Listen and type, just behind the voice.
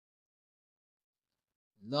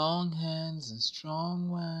Long hands and strong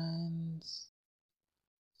ones,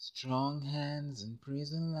 strong hands in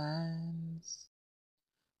prison lands,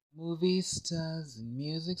 movie stars and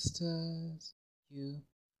music stars, you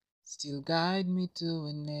still guide me to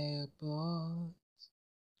an airport.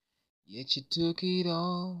 Yet you took it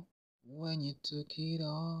all when you took it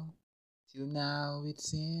all. Till now it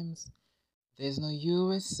seems there's no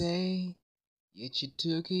USA. Yet you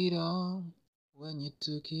took it all when you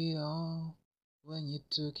took it all, when you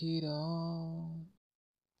took it all.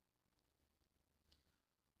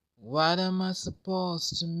 What am I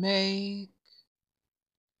supposed to make?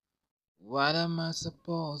 What am I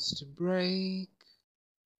supposed to break?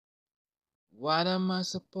 What am I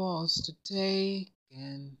supposed to take?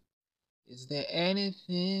 And is there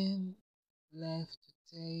anything left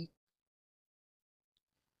to take?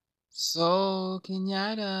 So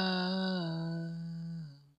Kenyatta,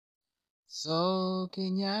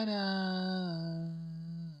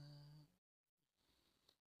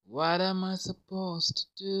 what am I supposed to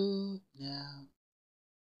do now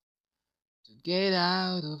to get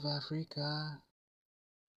out of Africa?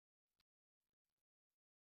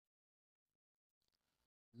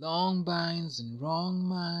 Long binds and wrong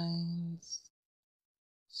minds,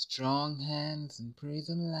 strong hands in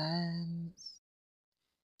prison lands,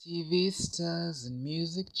 TV stars and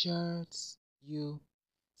music charts, you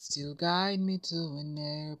still guide me to an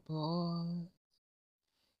airport.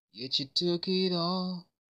 Yet you took it all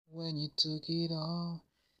when you took it all.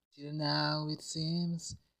 Till now it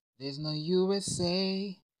seems there's no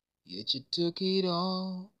USA. Yet you took it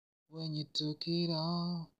all when you took it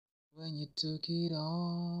all, when you took it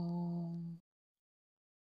all.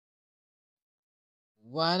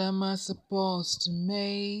 What am I supposed to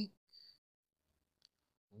make?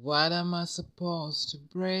 What am I supposed to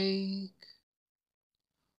break?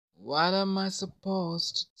 What am I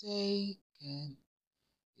supposed to take? And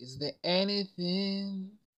is there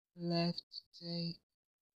anything left to take?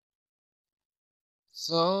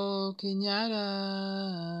 So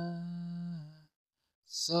Kenyatta,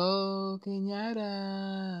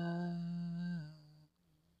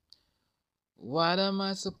 what am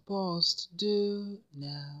I supposed to do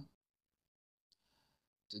now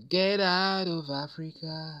to get out of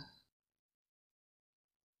Africa?